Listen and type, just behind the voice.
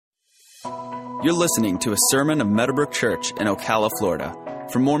You're listening to a sermon of Meadowbrook Church in Ocala, Florida.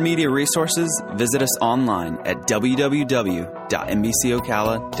 For more media resources, visit us online at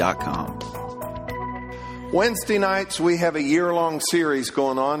www.nbcocala.com. Wednesday nights, we have a year-long series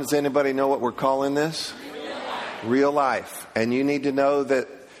going on. Does anybody know what we're calling this? Real life. And you need to know that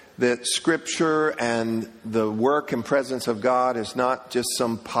Scripture and the work and presence of God is not just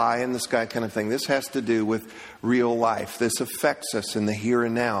some pie in the sky kind of thing. This has to do with real life. This affects us in the here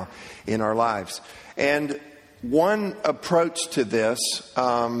and now in our lives. And one approach to this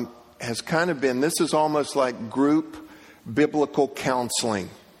has kind of been, this is almost like group biblical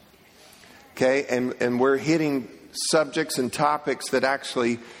counseling. Okay, and we're hitting subjects and topics that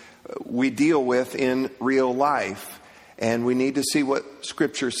actually we deal with in real life. And we need to see what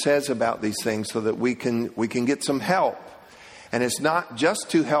Scripture says about these things so that we can get some help. And it's not just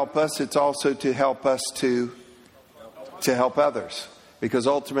to help us, it's also to help us to help others. Because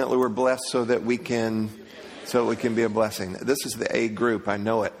ultimately we're blessed so that we can be a blessing. This is the A group, I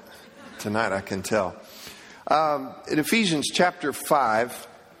know it. Tonight I can tell. In Ephesians chapter 5,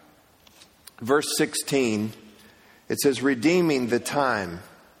 verse 16, it says, redeeming the time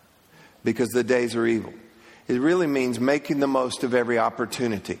because the days are evil. It really means making the most of every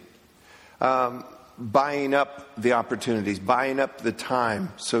opportunity. Buying up the opportunities, buying up the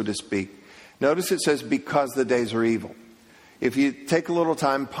time, so to speak. Notice it says, because the days are evil. If you take a little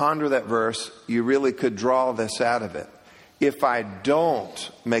time, ponder that verse, you really could draw this out of it. If I don't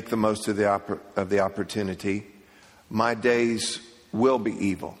make the most of the opportunity, my days will be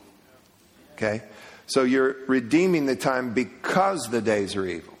evil. Okay? So you're redeeming the time because the days are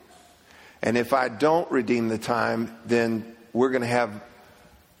evil. And if I don't redeem the time, then we're going to have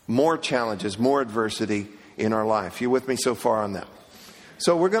more challenges, more adversity in our life. You with me so far on that?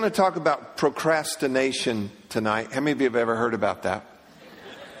 So we're going to talk about procrastination tonight. How many of you have ever heard about that?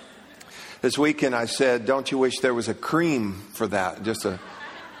 This weekend I said, don't you wish there was a cream for that?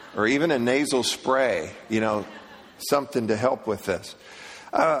 Or even a nasal spray, something to help with this.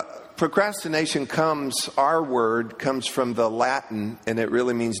 Procrastination our word comes from the Latin, and it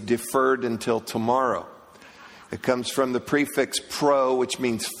really means deferred until tomorrow. It comes from the prefix pro, which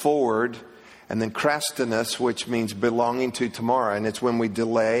means forward, and then crastinus, which means belonging to tomorrow. And it's when we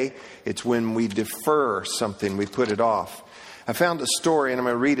delay, it's when we defer something, we put it off. I found a story, and I'm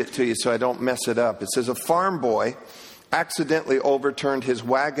going to read it to you so I don't mess it up. It says, a farm boy accidentally overturned his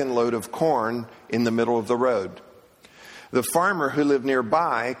wagon load of corn in the middle of the road. The farmer who lived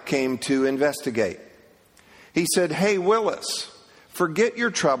nearby came to investigate. He said, hey, Willis, forget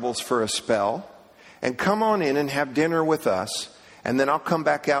your troubles for a spell and come on in and have dinner with us, and then I'll come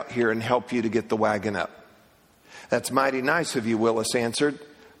back out here and help you to get the wagon up. That's mighty nice of you, Willis answered,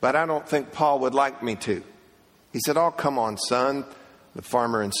 but I don't think Paul would like me to. He said, oh, come on, son, the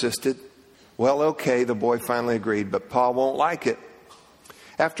farmer insisted. Well, okay, the boy finally agreed, but Paul won't like it.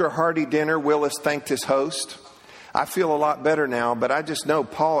 After a hearty dinner, Willis thanked his host. I feel a lot better now, but I just know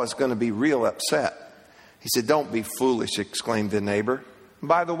Paul is going to be real upset. He said, don't be foolish, exclaimed the neighbor.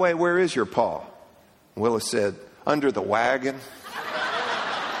 By the way, where is your Paul? Willis said, under the wagon.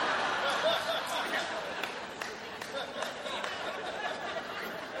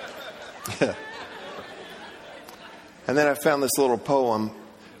 And then I found this little poem.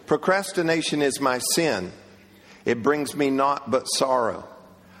 Procrastination is my sin. It brings me naught but sorrow.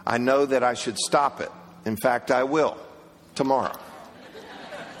 I know that I should stop it. In fact, I will tomorrow.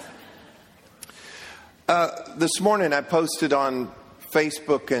 This morning I posted on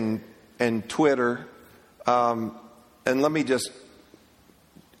Facebook and Twitter, and let me just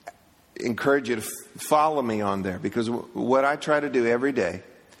encourage you to follow me on there, because what I try to do every day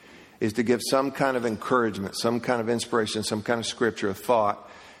is to give some kind of encouragement, some kind of inspiration, some kind of scripture, a thought.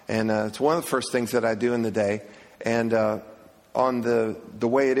 And it's one of the first things that I do in the day. And on the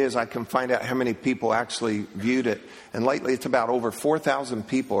way it is, I can find out how many people actually viewed it. And lately it's about over 4,000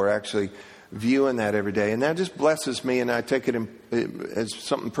 people are actually viewing that every day. And that just blesses me, and I take it as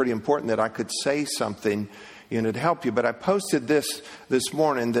something pretty important that I could say something, to help you. But I posted this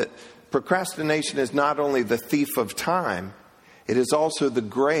morning that procrastination is not only the thief of time, it is also the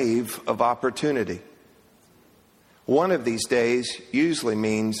grave of opportunity. One of these days usually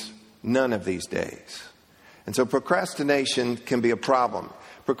means none of these days. And so procrastination can be a problem.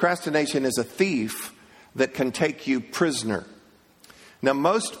 Procrastination is a thief that can take you prisoner. Now,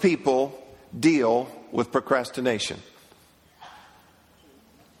 most people deal with procrastination.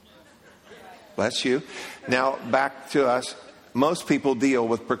 Bless you. Now, back to us. Most people deal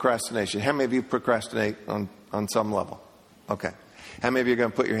with procrastination. How many of you procrastinate on some level? Okay. How many of you are going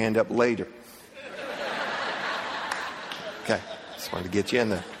to put your hand up later? Okay. Just wanted to get you in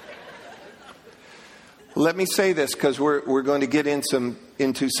there. Let me say this because we're going to get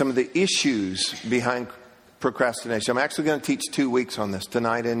into some of the issues behind procrastination. I'm actually going to teach 2 weeks on this,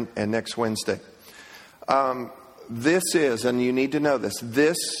 tonight and next Wednesday. This is, and you need to know this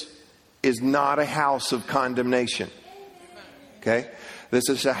is not a house of condemnation. Okay? This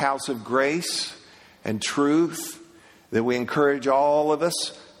is a house of grace and truth that we encourage all of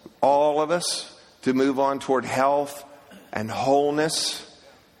us to move on toward health and wholeness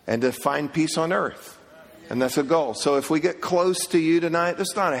and to find peace on earth. And that's a goal. So if we get close to you tonight,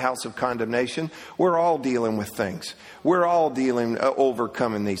 it's not a house of condemnation. We're all dealing with things. We're all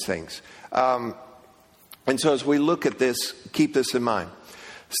overcoming these things. And so as we look at this, keep this in mind.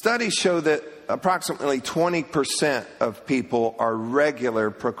 Studies show that approximately 20% of people are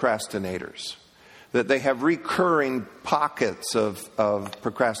regular procrastinators, that they have recurring pockets of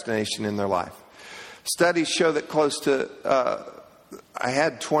procrastination in their life. Studies show that close to, I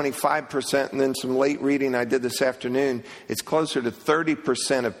had 25%, and then some late reading I did this afternoon, it's closer to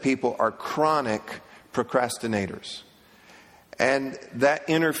 30% of people are chronic procrastinators. And that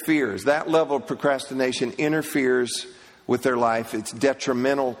level of procrastination interferes with their life. It's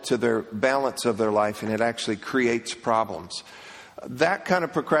detrimental to their balance of their life, and it actually creates problems. That kind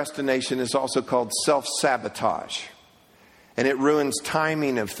of procrastination is also called self-sabotage. And it ruins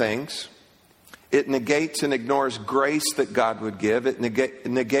timing of things. It negates and ignores grace that God would give. It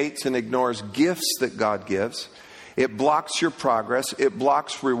negates and ignores gifts that God gives. It blocks your progress. It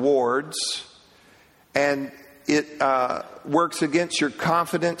blocks rewards. And it works against your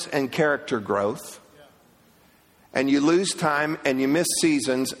confidence and character growth. And you lose time and you miss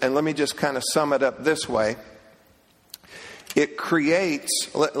seasons. And let me just kind of sum it up this way. It creates,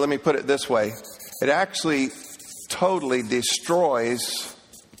 let me put it this way. It actually totally destroys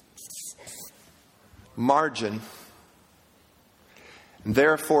margin. And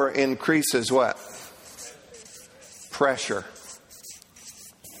therefore increases what? Pressure.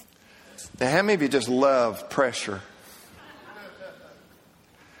 Now, how many of you just love pressure?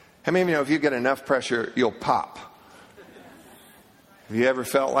 How many of you know if you get enough pressure, you'll pop? Have you ever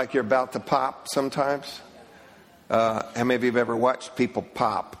felt like you're about to pop sometimes? How many of you have ever watched people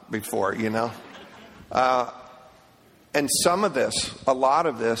pop before, you know? And some of this, a lot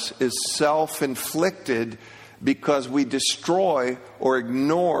of this, is self-inflicted because we destroy or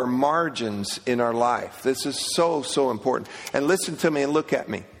ignore margins in our life. This is so, so important. And listen to me and look at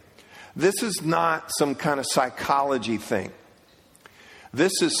me. This is not some kind of psychology thing.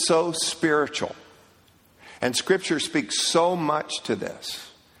 This is so spiritual. And Scripture speaks so much to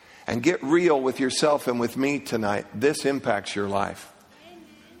this. And get real with yourself and with me tonight. This impacts your life.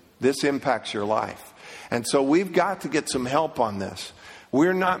 This impacts your life. And so we've got to get some help on this.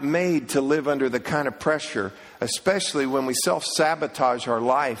 We're not made to live under the kind of pressure, especially when we self-sabotage our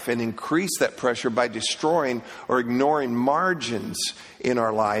life and increase that pressure by destroying or ignoring margins in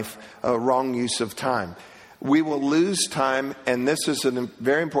our life, wrong use of time. We will lose time, and this is a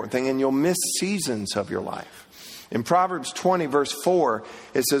very important thing, and you'll miss seasons of your life. In Proverbs 20, verse 4,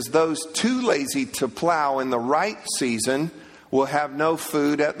 it says, those too lazy to plow in the right season will have no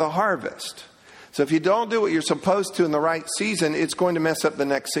food at the harvest. So if you don't do what you're supposed to in the right season, it's going to mess up the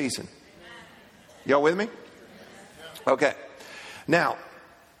next season. Y'all with me? Okay. Now,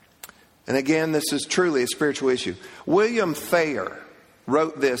 and again, this is truly a spiritual issue. William Thayer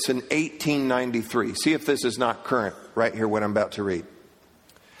wrote this in 1893. See if this is not current right here, what I'm about to read.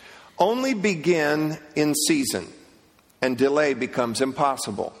 Only begin in season, and delay becomes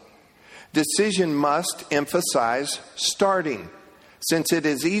impossible. Decision must emphasize starting, since it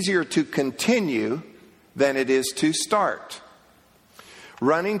is easier to continue than it is to start.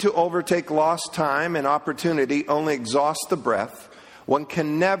 Running to overtake lost time and opportunity only exhausts the breath. One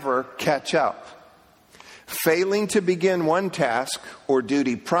can never catch up. Failing to begin one task or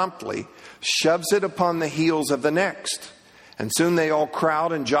duty promptly shoves it upon the heels of the next. And soon they all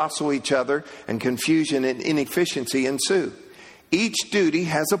crowd and jostle each other, and confusion and inefficiency ensue. Each duty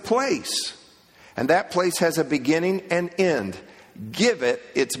has a place, and that place has a beginning and end. Give it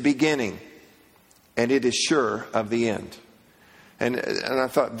its beginning, and it is sure of the end. And I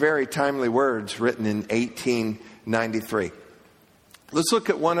thought, very timely words written in 1893. Let's look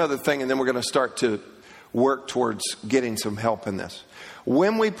at one other thing, and then we're going to start to work towards getting some help in this.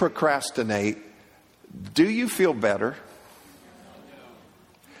 When we procrastinate, do you feel better?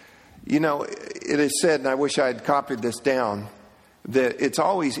 You know, it is said, and I wish I had copied this down, that it's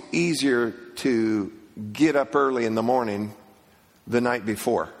always easier to get up early in the morning the night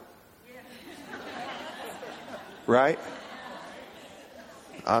before. Right?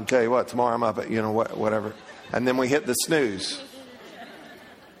 I'll tell you what, tomorrow I'm up at, whatever. And then we hit the snooze.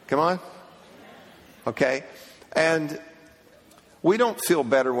 Come on. Okay? And we don't feel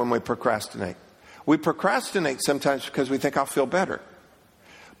better when we procrastinate. We procrastinate sometimes because we think I'll feel better.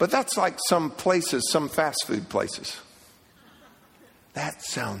 But that's like some places, some fast food places. That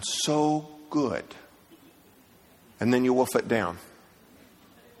sounds so good. And then you wolf it down.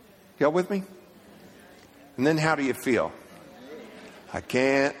 Y'all with me? And then how do you feel? I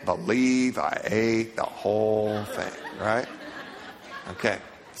can't believe I ate the whole thing, right? Okay.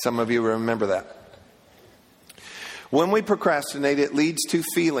 Some of you remember that. When we procrastinate, it leads to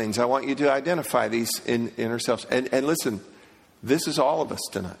feelings. I want you to identify these in yourselves. And listen, this is all of us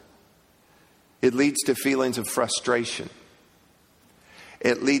tonight. It leads to feelings of frustration.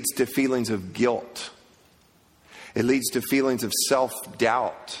 It leads to feelings of guilt. It leads to feelings of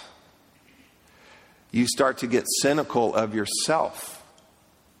self-doubt. You start to get cynical of yourself.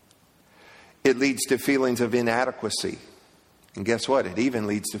 It leads to feelings of inadequacy. And guess what? It even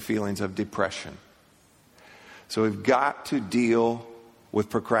leads to feelings of depression. So we've got to deal with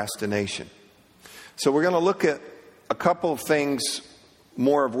procrastination. So we're going to look at a couple of things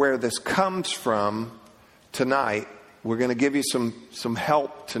more of where this comes from tonight. We're going to give you some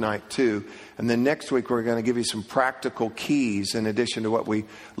help tonight too. And then next week we're going to give you some practical keys in addition to what we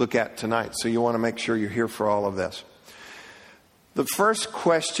look at tonight. So you want to make sure you're here for all of this. The first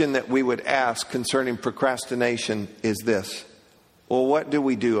question that we would ask concerning procrastination is this. Well, what do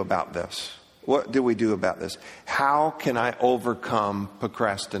we do about this? What do we do about this? How can I overcome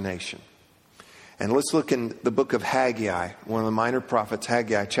procrastination? And let's look in the book of Haggai, one of the minor prophets,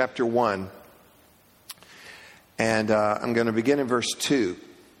 Haggai, chapter 1. And I'm going to begin in verse 2.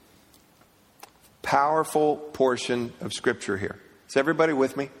 Powerful portion of Scripture here. Is everybody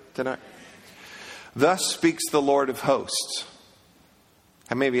with me tonight? Thus speaks the Lord of hosts.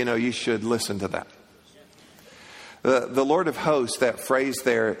 How many of you know you should listen to that? The Lord of hosts, that phrase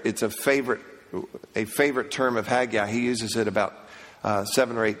there, it's a favorite term of Haggai. He uses it about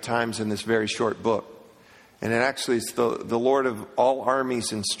 7 or 8 times in this very short book. And it actually is the Lord of all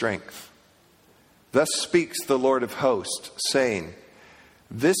armies and strength. Thus speaks the Lord of hosts, saying,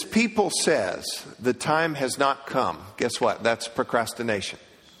 this people says, the time has not come. Guess what? That's procrastination.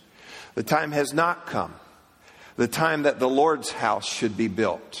 The time has not come. The time that the Lord's house should be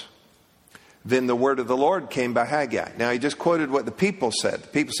built. Then the word of the Lord came by Haggai. Now he just quoted what the people said. The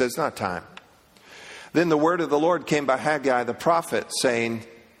people said it's not time. Then the word of the Lord came by Haggai the prophet, saying,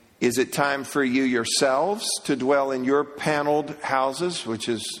 is it time for you yourselves to dwell in your paneled houses, which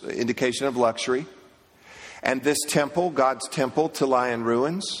is indication of luxury, and this temple, God's temple, to lie in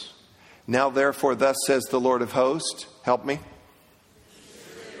ruins? Now therefore, thus says the Lord of hosts, help me.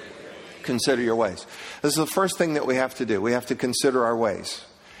 Consider your ways. This is the first thing that we have to do. We have to consider our ways.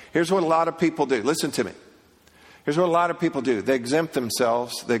 Here's what a lot of people do. Listen to me. Here's what a lot of people do. They exempt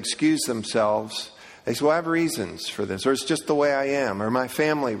themselves. They excuse themselves. They say, well, I have reasons for this. Or it's just the way I am. Or my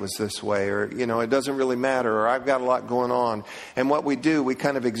family was this way. Or, it doesn't really matter. Or I've got a lot going on. And what we do, we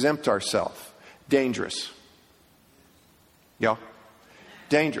kind of exempt ourselves. Dangerous. Yeah?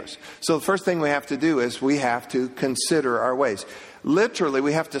 Dangerous. So the first thing we have to do is we have to consider our ways. Literally,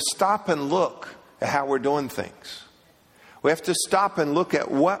 we have to stop and look at how we're doing things. We have to stop and look at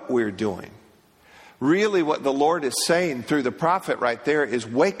what we're doing. Really, what the Lord is saying through the prophet right there is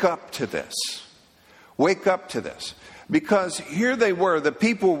wake up to this. Wake up to this. Because here they were, the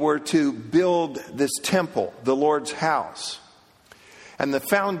people were to build this temple, the Lord's house. And the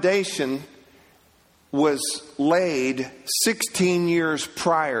foundation was laid 16 years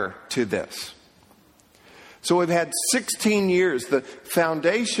prior to this. So we've had 16 years. The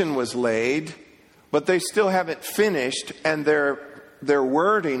foundation was laid, but they still haven't finished. And their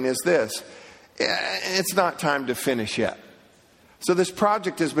wording is this: it's not time to finish yet. So this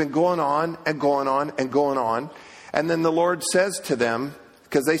project has been going on and going on and going on. And then the Lord says to them,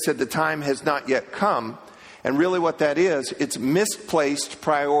 because they said the time has not yet come. And really what that is, it's misplaced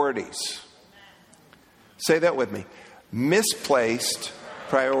priorities. Say that with me. Misplaced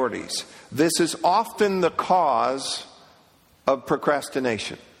priorities. This is often the cause of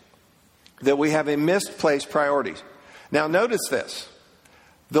procrastination. That we have a misplaced priorities. Now notice this.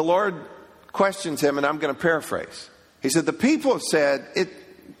 The Lord questions him, and I'm going to paraphrase. He said, the people have said,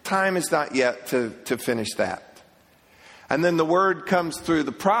 time is not yet to finish that. And then the word comes through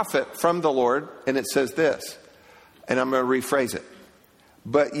the prophet from the Lord, and it says this. And I'm going to rephrase it.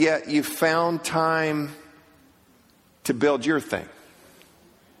 But yet you found time to build your thing.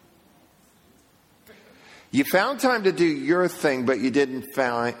 You found time to do your thing, but you didn't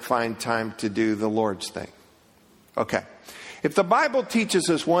find time to do the Lord's thing. Okay. If the Bible teaches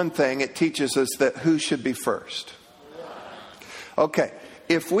us one thing, it teaches us that who should be first. Okay.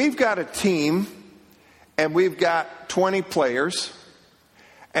 If we've got a team and we've got 20 players,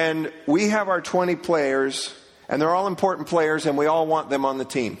 and we have our 20 players, and they're all important players, and we all want them on the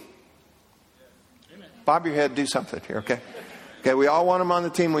team. Bob your head, do something here, okay? Okay, we all want them on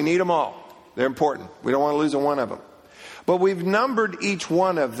the team. We need them all. They're important. We don't want to lose one of them. But we've numbered each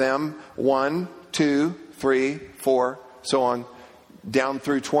one of them 1, 2, 3, 4, so on, down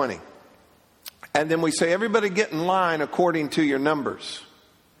through 20. And then we say, everybody get in line according to your numbers.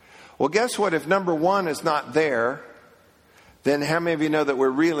 Well, guess what? If number 1 is not there, then how many of you know that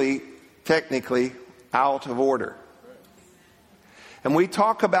we're really technically out of order? And we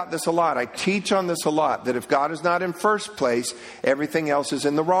talk about this a lot. I teach on this a lot, that if God is not in first place, everything else is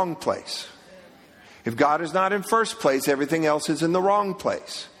in the wrong place. If God is not in first place, everything else is in the wrong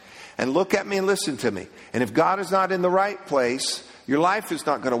place. And look at me and listen to me. And if God is not in the right place, your life is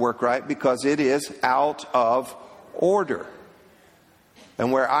not going to work right, because it is out of order.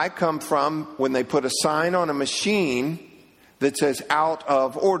 And where I come from, when they put a sign on a machine that says out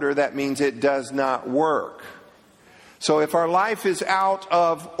of order, that means it does not work. So if our life is out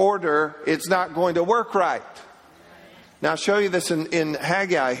of order, it's not going to work right. Now I'll show you this in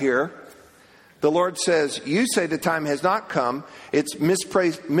Haggai here. The Lord says, you say the time has not come. It's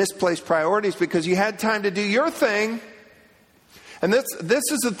misplaced priorities because you had time to do your thing. And this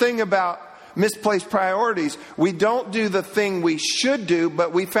is the thing about misplaced priorities. We don't do the thing we should do,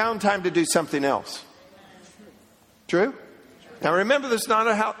 but we found time to do something else. True? Now remember, this is not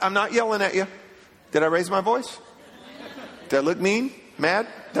a house. I'm not yelling at you. Did I raise my voice? Did I look mean? Mad?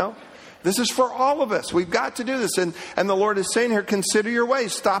 No? This is for all of us. We've got to do this. And the Lord is saying here, consider your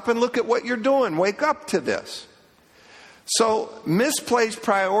ways. Stop and look at what you're doing. Wake up to this. So misplaced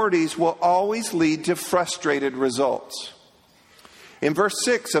priorities will always lead to frustrated results. In verse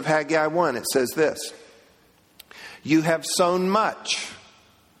 6 of Haggai 1, it says this: you have sown much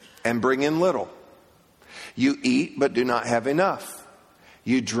and bring in little. You eat but do not have enough.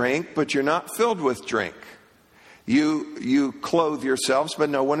 You drink but you're not filled with drink. You clothe yourselves, but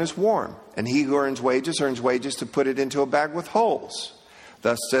no one is warm. And he who earns wages to put it into a bag with holes.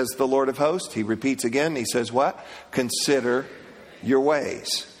 Thus says the Lord of hosts. He repeats again. He says what? Consider your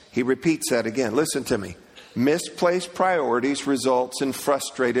ways. He repeats that again. Listen to me. Misplaced priorities results in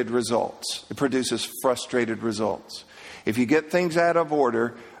frustrated results. It produces frustrated results. If you get things out of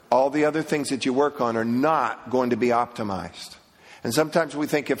order, all the other things that you work on are not going to be optimized. And sometimes we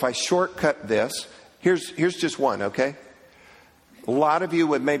think, if I shortcut this, here's just one, okay? A lot of you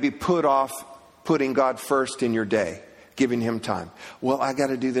would maybe put off putting God first in your day, giving him time. Well, I got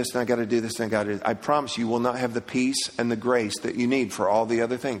to do this and I got to do this and I got to do this. I promise you will not have the peace and the grace that you need for all the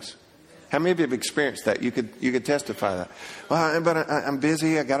other things. How many of you have experienced that? You could testify that. Well, but I'm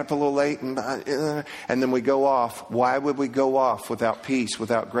busy. I got up a little late, and then we go off. Why would we go off without peace,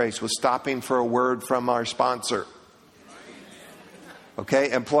 without grace? With stopping for a word from our sponsor. Okay,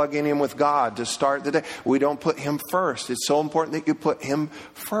 and plugging in with God to start the day. We don't put him first. It's so important that you put him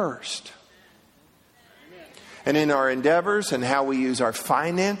first. And in our endeavors and how we use our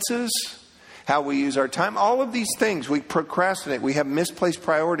finances, how we use our time, all of these things, we procrastinate. We have misplaced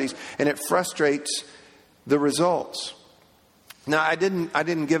priorities, and it frustrates the results. Now, I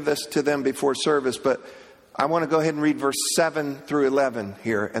didn't give this to them before service, but I want to go ahead and read verse 7 through 11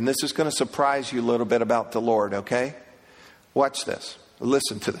 here. And this is going to surprise you a little bit about the Lord, okay? Watch this.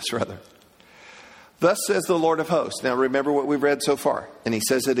 Listen to this, rather. Thus says the Lord of hosts. Now, remember what we've read so far. And he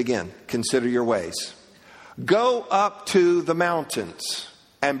says it again. Consider your ways. Go up to the mountains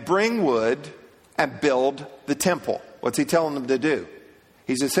and bring wood and build the temple. What's he telling them to do?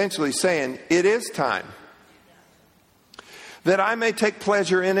 He's essentially saying, it is time that I may take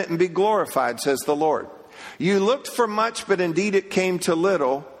pleasure in it and be glorified, says the Lord. You looked for much, but indeed it came to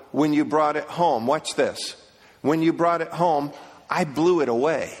little when you brought it home. Watch this. When you brought it home, I blew it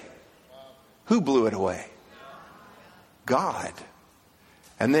away. Who blew it away? God.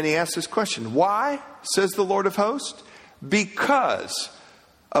 And then he asks this question. Why, says the Lord of hosts? Because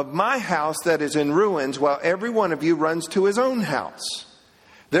of my house that is in ruins, while every one of you runs to his own house.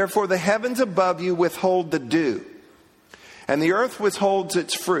 Therefore the heavens above you withhold the dew, and the earth withholds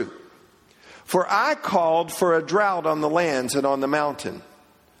its fruit. For I called for a drought on the lands and on the mountain,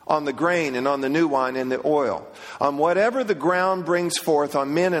 on the grain and on the new wine and the oil, on whatever the ground brings forth,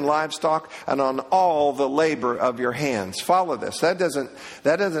 on men and livestock, and on all the labor of your hands. Follow this. That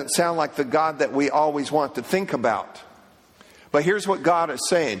doesn't sound like the God that we always want to think about. But here's what God is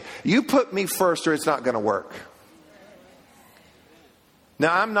saying. You put me first or it's not going to work.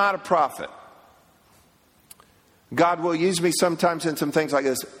 Now, I'm not a prophet. God will use me sometimes in some things like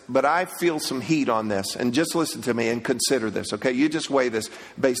this, but I feel some heat on this. And just listen to me and consider this, okay? You just weigh this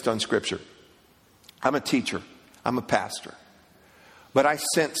based on Scripture. I'm a teacher. I'm a pastor. But I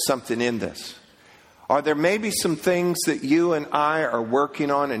sense something in this. Are there maybe some things that you and I are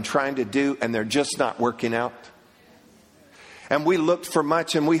working on and trying to do and they're just not working out? And we looked for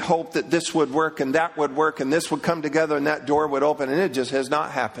much and we hoped that this would work and that would work and this would come together and that door would open, and it just has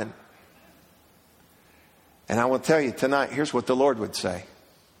not happened. And I will tell you tonight, here's what the Lord would say.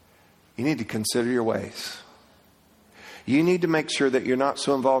 You need to consider your ways. You need to make sure that you're not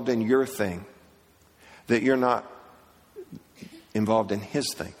so involved in your thing that you're not involved in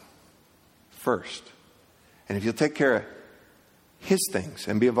His thing first. And if you'll take care of His things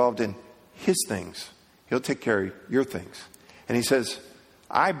and be involved in His things, He'll take care of your things. And He says,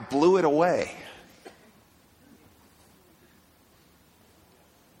 I blew it away.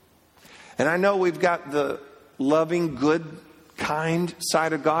 And I know we've got the loving, good, kind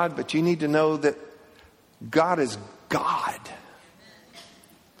side of God, but you need to know that God is God.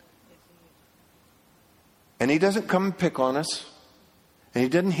 And He doesn't come and pick on us. And He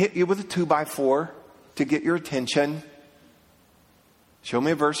doesn't hit you with a 2x4 to get your attention. Show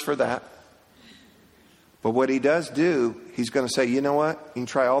me a verse for that. But what He does do, He's going to say, you know what? You can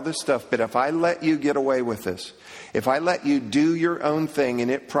try all this stuff, but if I let you get away with this, if I let you do your own thing and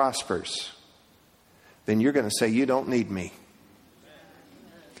it prospers, then you're going to say, you don't need me.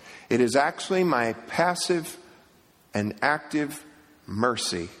 It is actually my passive and active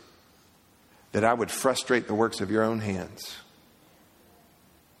mercy that I would frustrate the works of your own hands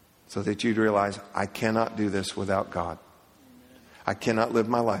so that you'd realize, I cannot do this without God. I cannot live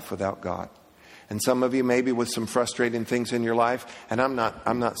my life without God. And some of you maybe with some frustrating things in your life, and I'm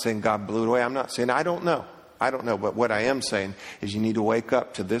not saying God blew it away. I'm not saying I don't know. But what I am saying is you need to wake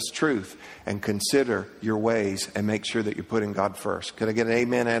up to this truth and consider your ways and make sure that you're putting God first. Could I get an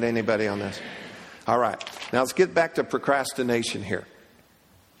amen at anybody on this? All right. Now let's get back to procrastination here.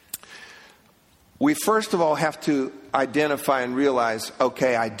 We first of all have to identify and realize,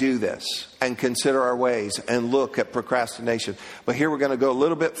 okay, I do this, and consider our ways and look at procrastination. But here we're going to go a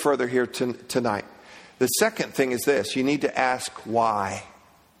little bit further here tonight. The second thing is this. You need to ask why.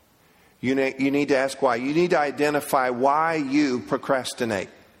 You need to ask why. You need to identify why you procrastinate.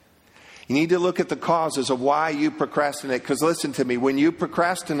 You need to look at the causes of why you procrastinate. Because listen to me, when you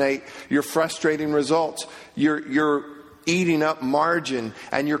procrastinate, you're frustrating results. You're eating up margin,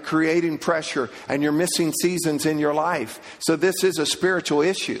 and you're creating pressure, and you're missing seasons in your life. So this is a spiritual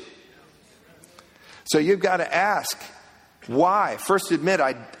issue. So you've got to ask why. First admit,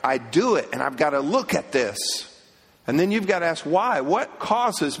 I do it, and I've got to look at this. And then you've got to ask why. What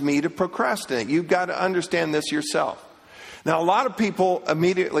causes me to procrastinate? You've got to understand this yourself. Now, a lot of people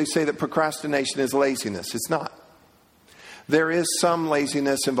immediately say that procrastination is laziness. It's not. There is some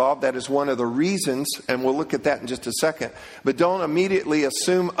laziness involved. That is one of the reasons, and we'll look at that in just a second. But don't immediately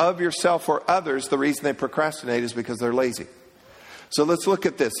assume of yourself or others the reason they procrastinate is because they're lazy. So let's look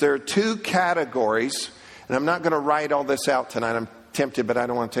at this. There are two categories, and I'm not going to write all this out tonight. I'm tempted, but I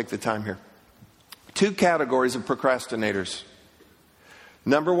don't want to take the time here. Two categories of procrastinators.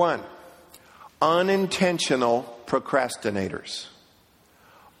 Number one, unintentional procrastinators.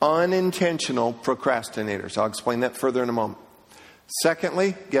 Unintentional procrastinators. I'll explain that further in a moment.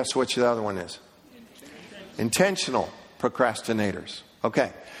 Secondly, guess what the other one is? Intentional procrastinators.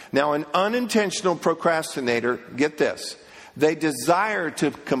 Okay. Now, an unintentional procrastinator, get this. They desire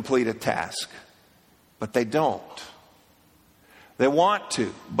to complete a task, but they don't. They want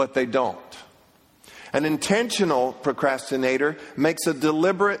to, but they don't. An intentional procrastinator makes a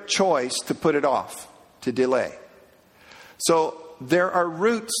deliberate choice to put it off, to delay. So there are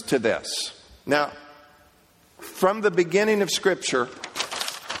roots to this. Now, from the beginning of Scripture,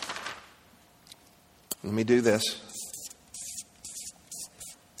 let me do this.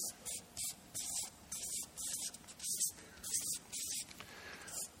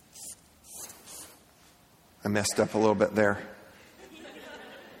 I messed up a little bit there.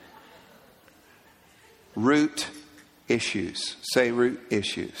 Root issues. Say root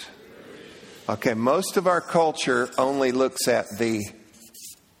issues. Okay, most of our culture only looks at the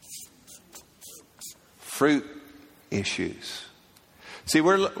fruit issues. See,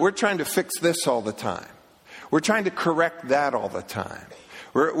 we're trying to fix this all the time. We're trying to correct that all the time.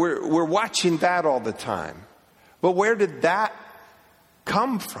 We're watching that all the time. But where did that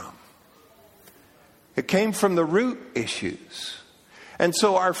come from? It came from the root issues. And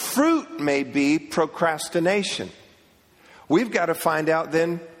so our fruit may be procrastination. We've got to find out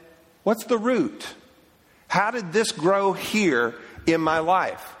then, what's the root? How did this grow here in my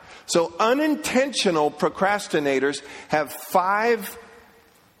life? So unintentional procrastinators have 5,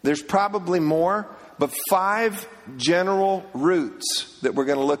 there's probably more, but 5 general roots that we're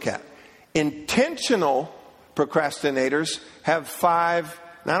going to look at. Intentional procrastinators have 5,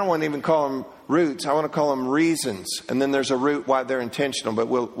 and I don't want to even call them roots. I want to call them reasons. And then there's a root why they're intentional, but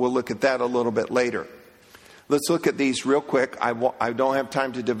we'll look at that a little bit later. Let's look at these real quick. I don't have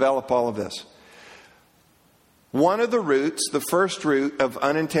time to develop all of this. One of the roots, the first root of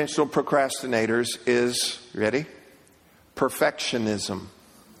unintentional procrastinators is, ready? Perfectionism.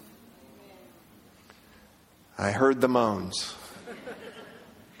 I heard the moans.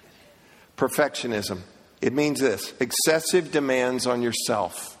 Perfectionism. It means this: excessive demands on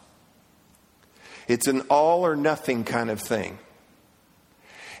yourself. It's an all or nothing kind of thing.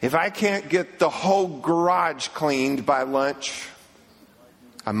 If I can't get the whole garage cleaned by lunch,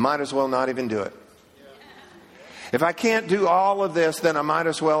 I might as well not even do it. If I can't do all of this, then I might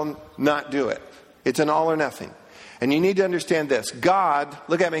as well not do it. It's an all or nothing. And you need to understand this. God,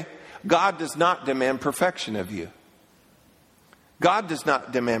 look at me, God does not demand perfection of you. God does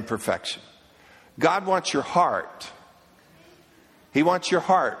not demand perfection. God wants your heart. He wants your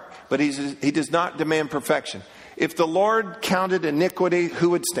heart, but He does not demand perfection. If the Lord counted iniquity, who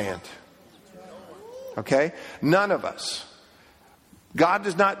would stand? Okay? None of us. God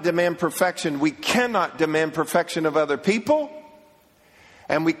does not demand perfection. We cannot demand perfection of other people,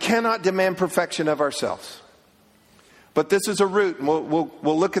 and we cannot demand perfection of ourselves. But this is a root, and we'll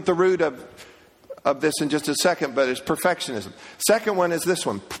look at the root of this in just a second, but it's perfectionism. Second one is this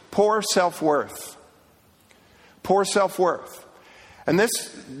one: poor self-worth. Poor self-worth. And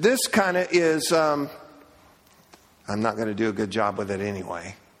this kind of is, I'm not going to do a good job with it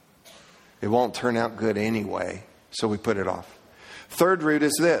anyway. It won't turn out good anyway, so we put it off. Third root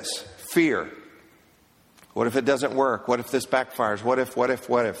is this: fear. What if it doesn't work? What if this backfires? What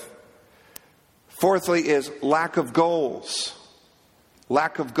if? Fourthly is lack of goals.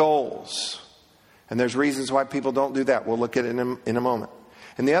 Lack of goals. And there's reasons why people don't do that. We'll look at it in a moment.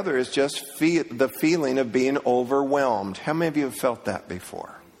 And the other is just the feeling of being overwhelmed. How many of you have felt that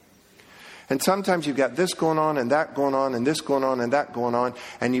before? And sometimes you've got this going on and that going on and this going on and that going on,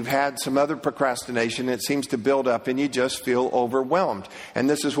 and you've had some other procrastination. It seems to build up and you just feel overwhelmed. And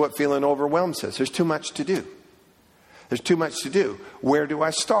this is what feeling overwhelmed says. There's too much to do. There's too much to do. Where do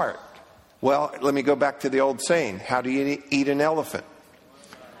I start? Well, let me go back to the old saying. How do you eat an elephant?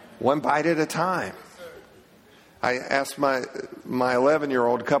 One bite at a time. I asked my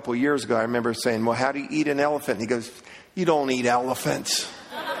 11-year-old a couple of years ago, I remember saying, well, how do you eat an elephant? And he goes, you don't eat elephants.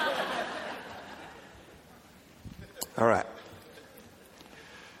 All right.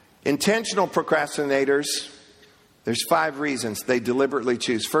 Intentional procrastinators, there's 5 reasons they deliberately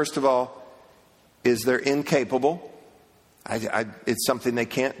choose. First of all, is they're incapable. It's something they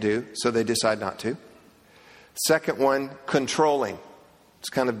can't do, so they decide not to. Second one, controlling. It's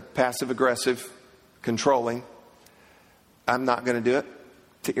kind of passive-aggressive, controlling. I'm not going to do it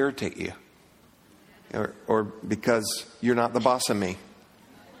to irritate you. Or because you're not the boss of me.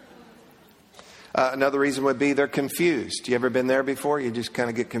 Another reason would be they're confused. You ever been there before? You just kind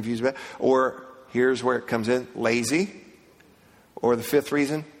of get confused about it. Or here's where it comes in: lazy. Or the 5th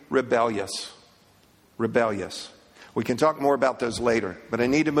reason, rebellious. Rebellious. We can talk more about those later, but I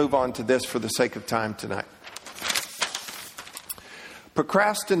need to move on to this for the sake of time tonight.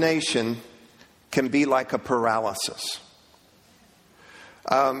 Procrastination can be like a paralysis.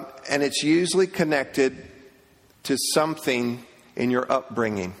 And it's usually connected to something in your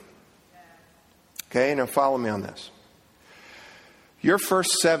upbringing. Okay, now follow me on this. Your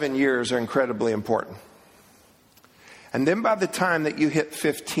first 7 years are incredibly important. And then by the time that you hit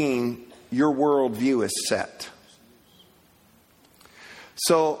 15, your worldview is set.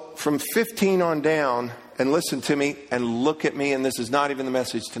 So from 15 on down, and listen to me and look at me, and this is not even the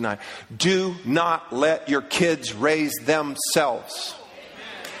message tonight. Do not let your kids raise themselves.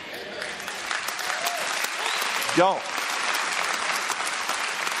 Don't.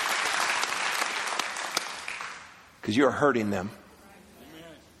 Because you're hurting them.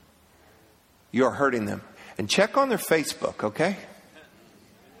 You're hurting them. And check on their Facebook, okay?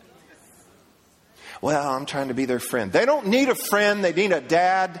 Well, I'm trying to be their friend. They don't need a friend. They need a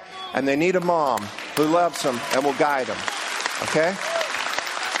dad, and they need a mom who loves them and will guide them. Okay?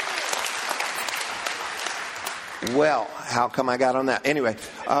 Well, how come I got on that? Anyway,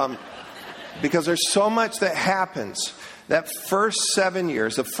 because there's so much that happens. That first 7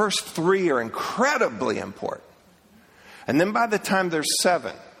 years, the first 3 are incredibly important. And then by the time they're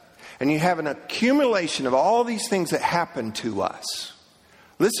 7, and you have an accumulation of all these things that happen to us.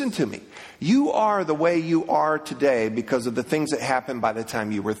 Listen to me. You are the way you are today because of the things that happened by the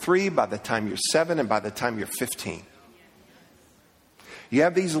time you were 3, by the time you're 7, and by the time you're 15. You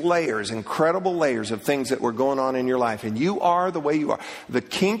have these layers, incredible layers of things that were going on in your life. And you are the way you are. The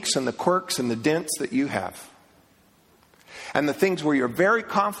kinks and the quirks and the dents that you have. And the things where you're very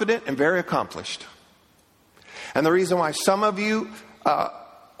confident and very accomplished. And the reason why some of you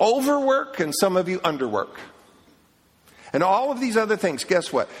overwork and some of you underwork. And all of these other things,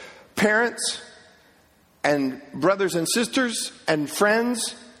 guess what? Parents and brothers and sisters and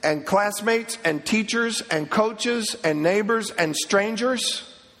friends and classmates and teachers and coaches and neighbors and strangers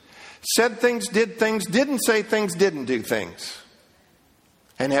said things, did things, didn't say things, didn't do things,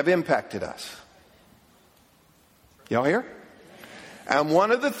 and have impacted us. Y'all hear? And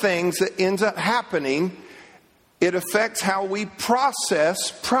one of the things that ends up happening, it affects how we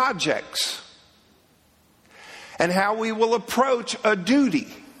process projects and how we will approach a duty.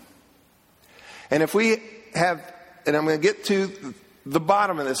 And if we have, and I'm going to get to the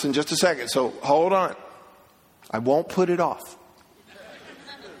bottom of this in just a second, so hold on. I won't put it off.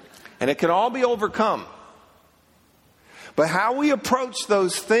 And it can all be overcome. But how we approach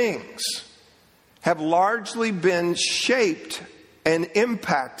those things have largely been shaped and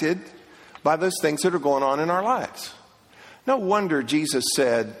impacted by those things that are going on in our lives. No wonder Jesus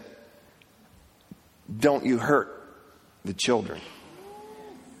said, don't you hurt the children.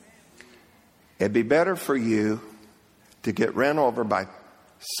 It'd be better for you to get ran over by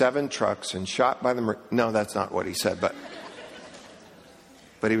 7 trucks and shot by the... No, that's not what he said, but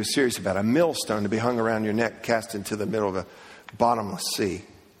he was serious about a millstone to be hung around your neck, cast into the middle of a bottomless sea.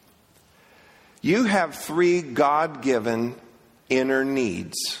 You have 3 God-given inner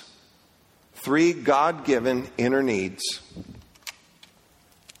needs. 3 God-given inner needs.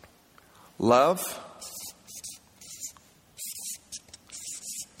 Love,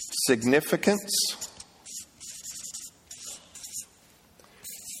 significance,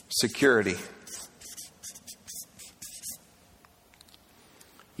 security.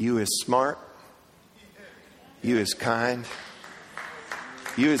 You is smart. You is kind.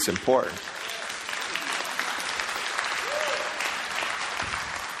 You is important.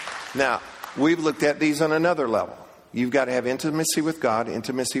 Now, we've looked at these on another level. You've got to have intimacy with God,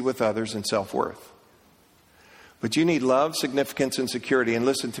 intimacy with others, and self-worth. But you need love, significance, and security. And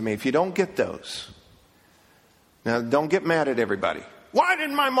listen to me, if you don't get those, now don't get mad at everybody. Why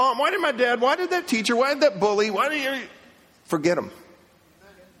didn't my mom, why did my dad, why did that teacher, why did that bully, why did you... Forget them.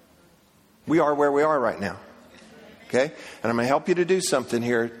 We are where we are right now. Okay? And I'm going to help you to do something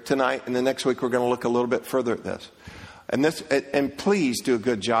here tonight. And the next week we're going to look a little bit further at this. And please do a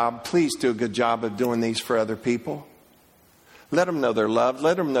good job. Please do a good job of doing these for other people. Let them know they're loved.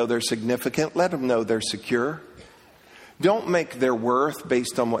 Let them know they're significant. Let them know they're secure. Don't make their worth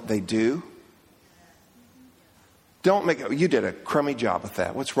based on what they do. Don't make it, you did a crummy job with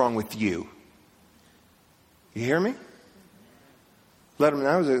that. What's wrong with you? You hear me? Let them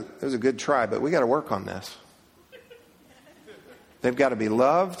know it was a good try, but we got to work on this. They've got to be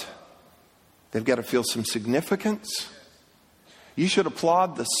loved. They've got to feel some significance. You should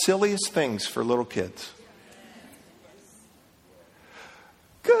applaud the silliest things for little kids.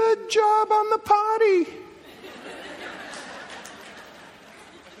 Good job on the potty.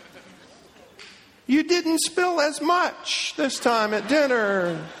 You didn't spill as much this time at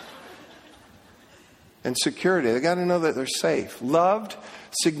dinner. And security. They got to know that they're safe. Loved,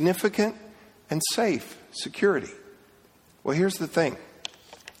 significant, and safe. Security. Well, here's the thing.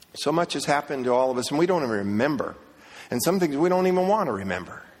 So much has happened to all of us, and we don't even remember. And some things we don't even want to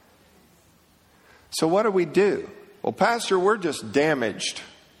remember. So what do? Well, Pastor, we're just damaged.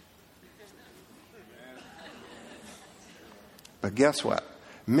 But guess what?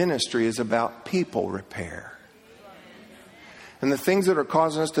 Ministry is about people repair. And the things that are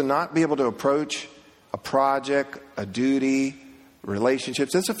causing us to not be able to approach a project, a duty,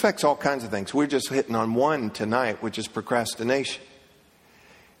 relationships, this affects all kinds of things. We're just hitting on one tonight, which is procrastination.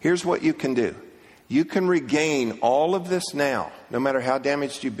 Here's what you can do. You can regain all of this now, no matter how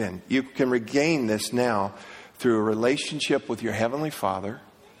damaged you've been. You can regain this now through a relationship with your Heavenly Father.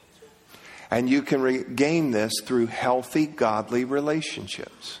 And you can regain this through healthy, godly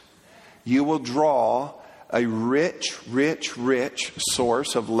relationships. You will draw a rich, rich, rich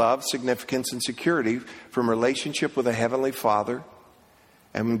source of love, significance, and security from relationship with a Heavenly Father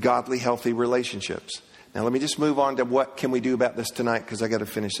and godly, healthy relationships. Now, let me just move on to what can we do about this tonight, because I got to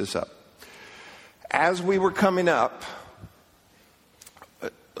finish this up. As we were coming up,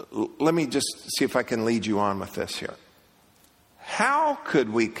 let me just see if I can lead you on with this here. How could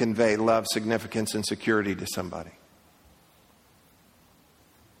we convey love, significance, and security to somebody?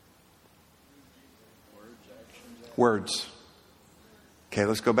 Words. Okay,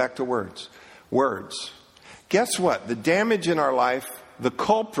 let's go back to words. Words. Guess what? The damage in our life the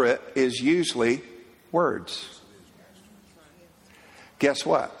culprit is usually words. Guess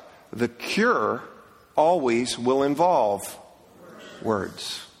what? The cure always will involve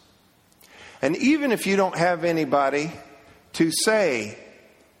words. And even if you don't have anybody to say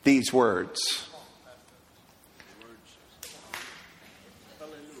these words,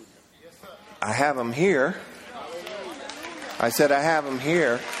 I have them here. I said I have them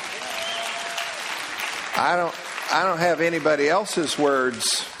here. I don't have anybody else's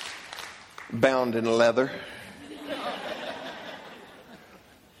words bound in leather.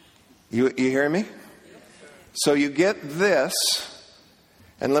 You hear me? So you get this,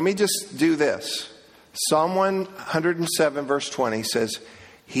 and let me just do this. Psalm 107 verse 20 says,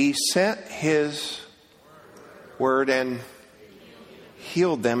 He sent His word and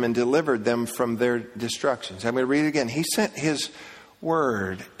healed them and delivered them from their destructions. I'm going to read it again. He sent His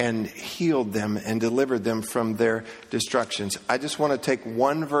word and healed them and delivered them from their destructions. I just want to take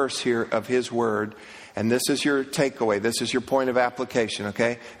one verse here of His word, and this is your takeaway. This is your point of application,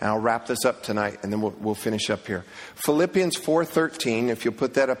 okay? And I'll wrap this up tonight, and then we'll finish up here. Philippians 4:13, if you'll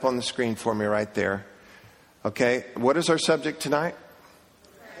put that up on the screen for me right there. Okay, what is our subject tonight?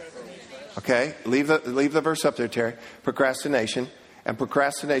 Okay, leave the verse up there, Terry. Procrastination. And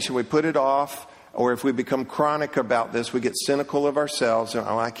procrastination, we put it off, or if we become chronic about this, we get cynical of ourselves.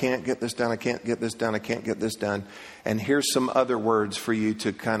 Oh, I can't get this done. I can't get this done. I can't get this done. And here's some other words for you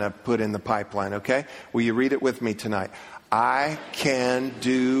to kind of put in the pipeline, okay? Will you read it with me tonight? I can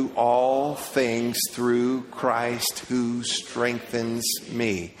do all things through Christ who strengthens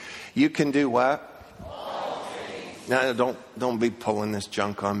me. You can do what? All things. Now, don't be pulling this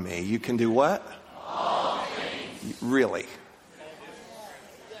junk on me. You can do what? All things. Really?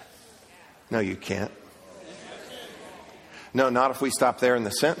 No, you can't. No, not if we stop there in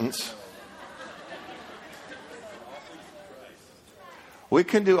the sentence. We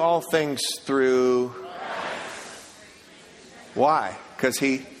can do all things through... Why? Because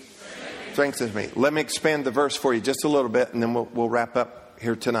He strengthens me. Let me expand the verse for you just a little bit, and then we'll wrap up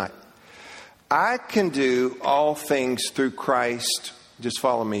here tonight. I can do all things through Christ, just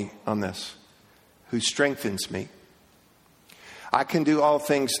follow me on this, who strengthens me. I can do all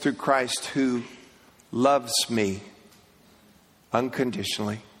things through Christ who loves me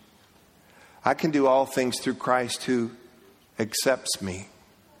unconditionally. I can do all things through Christ who accepts me.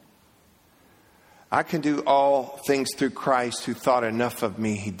 I can do all things through Christ who thought enough of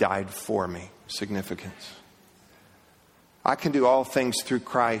me, He died for me. Significance. I can do all things through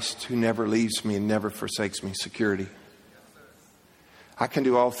Christ who never leaves me and never forsakes me. Security. I can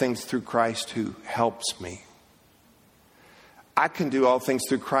do all things through Christ who helps me. I can do all things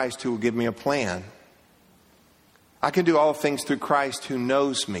through Christ who will give me a plan. I can do all things through Christ who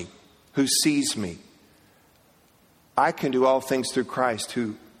knows me, who sees me. I can do all things through Christ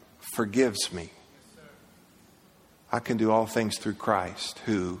who forgives me. I can do all things through Christ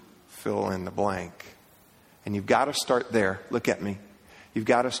who fill in the blank. And you've got to start there. Look at me. You've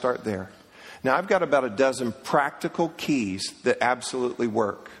got to start there. Now, I've got about a dozen practical keys that absolutely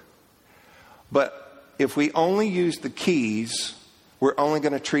work. But if we only use the keys, we're only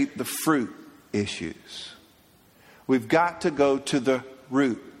going to treat the fruit issues. We've got to go to the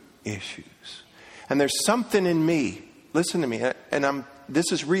root issues. And there's something in me, listen to me, and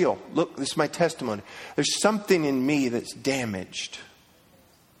this is real. Look, this is my testimony. There's something in me that's damaged.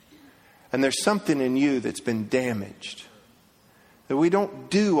 And there's something in you that's been damaged. That we don't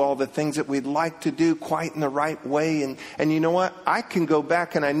do all the things that we'd like to do quite in the right way. And you know what? I can go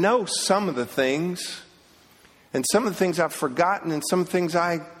back and I know some of the things. And some of the things I've forgotten, and some things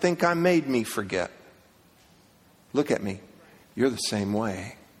I think I made me forget. Look at me. You're the same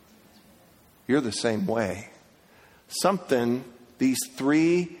way. You're the same way. Something, these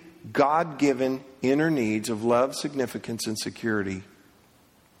three God-given inner needs of love, significance, and security,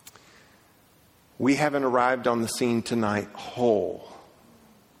 we haven't arrived on the scene tonight whole.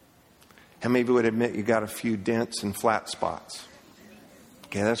 How many of you would admit you got a few dents and flat spots?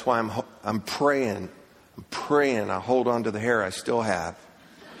 Okay, that's why I'm praying. I'm praying I hold on to the hair I still have.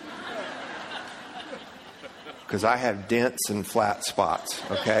 Because I have dents and flat spots,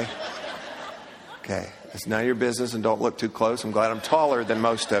 okay? Okay, it's none of your business, and don't look too close. I'm glad I'm taller than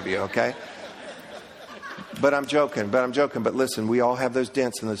most of you, okay? But I'm joking. But listen, we all have those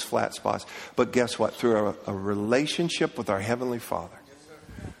dents and those flat spots. But guess what? Through a relationship with our Heavenly Father,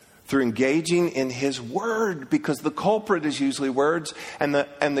 through engaging in His Word, because the culprit is usually words, and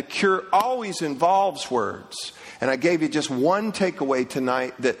the cure always involves words. And I gave you just one takeaway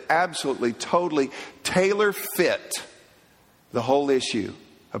tonight that absolutely, totally tailor fit the whole issue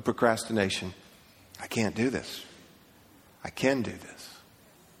of procrastination. I can't do this. I can do this.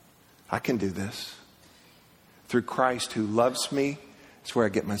 I can do this. Through Christ who loves me, it's where I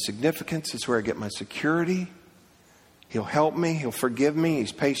get my significance. It's where I get my security. He'll help me. He'll forgive me.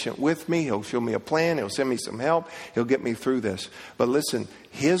 He's patient with me. He'll show me a plan. He'll send me some help. He'll get me through this. But listen,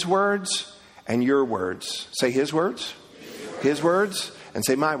 His words and your words. Say His words. His words. And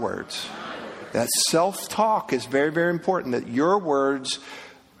say my words. That self-talk is very, very important. That your words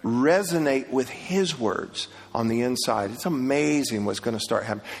resonate with His words on the inside. It's amazing what's going to start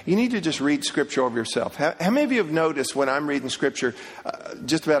happening. You need to just read Scripture over yourself. How many of you have noticed when I'm reading Scripture,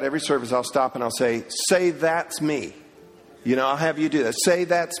 just about every service I'll stop and I'll say, that's me. You know, I'll have you do that. Say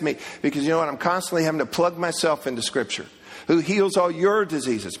that's me. Because you know what? I'm constantly having to plug myself into Scripture. Who heals all your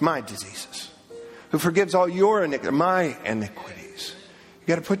diseases, my diseases. Who forgives all your iniquities, my iniquities. You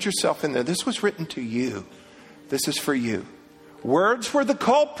got to put yourself in there. This was written to you. This is for you. Words were the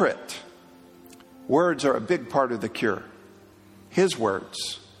culprit. Words are a big part of the cure. His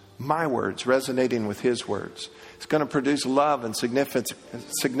words, my words, resonating with His words. It's going to produce love and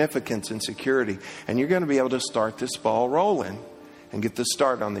significance and security. And you're going to be able to start this ball rolling and get the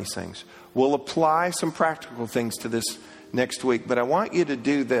start on these things. We'll apply some practical things to this next week. But I want you to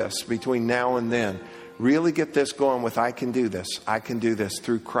do this between now and then. Really get this going with I can do this. I can do this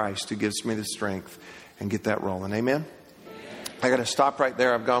through Christ who gives me the strength. And get that rolling. Amen? I got to stop right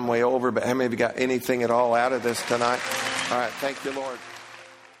there. I've gone way over. But how many of you got anything at all out of this tonight? All right. Thank you, Lord.